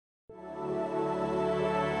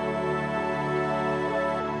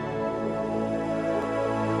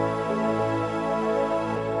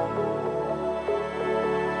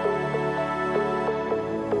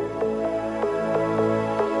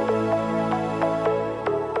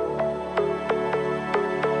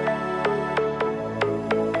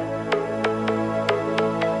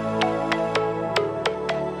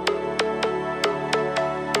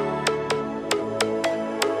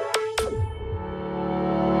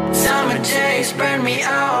days burn me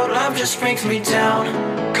out, love just brings me down.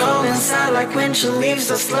 Go inside like winter leaves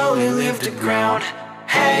that slowly leave the ground.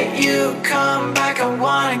 Hey, you come back, I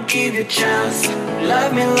wanna give you a chance.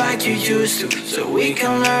 Love me like you used to, so we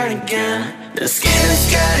can learn again. The skin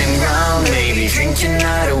is getting brown, baby, drink your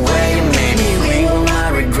night away. Maybe we will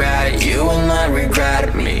not regret it, you will not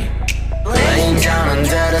regret me. Laying down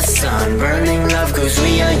under the sun, burning love cause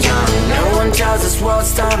we are young. No one tells us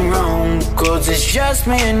what's done wrong, cause it's just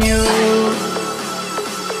me and you.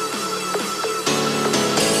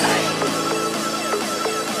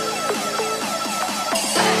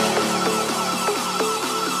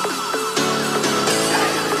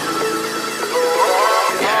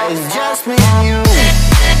 It's just me and you.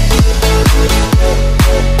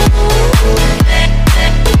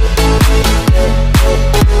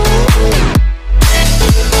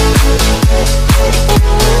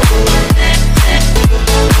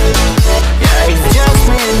 Yeah, it's just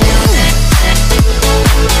me and you.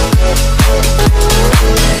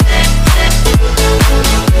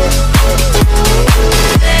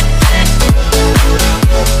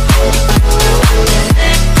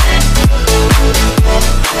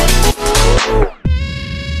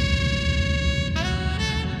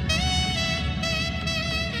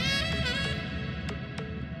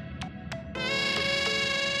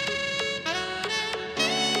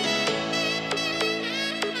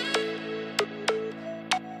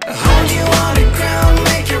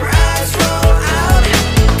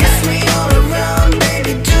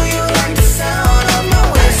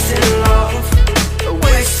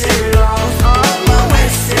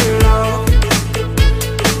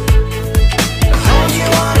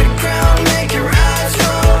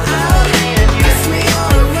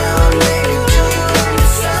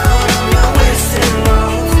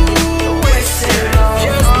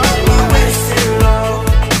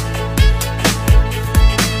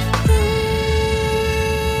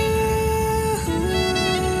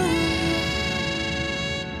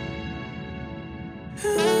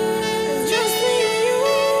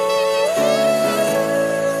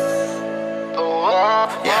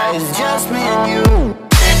 Yeah, it's just me and you.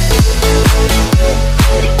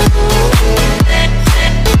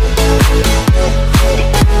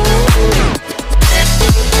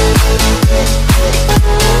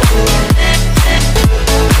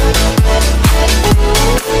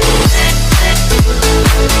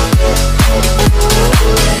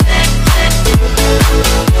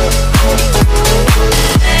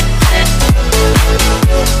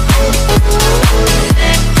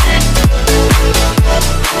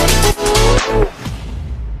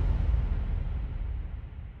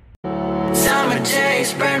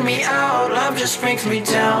 Days burn me out, love just brings me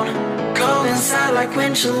down. Go inside like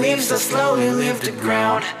winter leaves that slowly leave the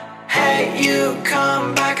ground. Hey, you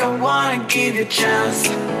come back, I wanna give you a chance.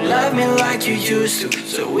 Love me like you used to,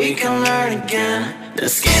 so we can learn again. The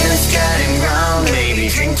skin is getting brown, baby,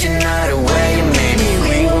 drink your night away. Maybe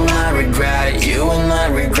we will not regret it, you will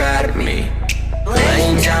not regret me.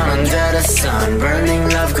 Laying down under the sun, burning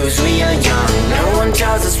love cause we are young. No one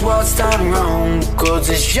tells us what's done wrong, cause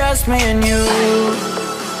it's just me and you.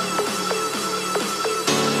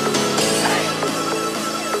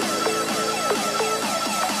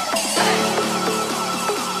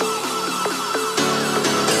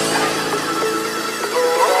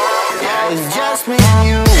 Yeah, it's just me and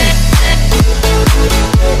you.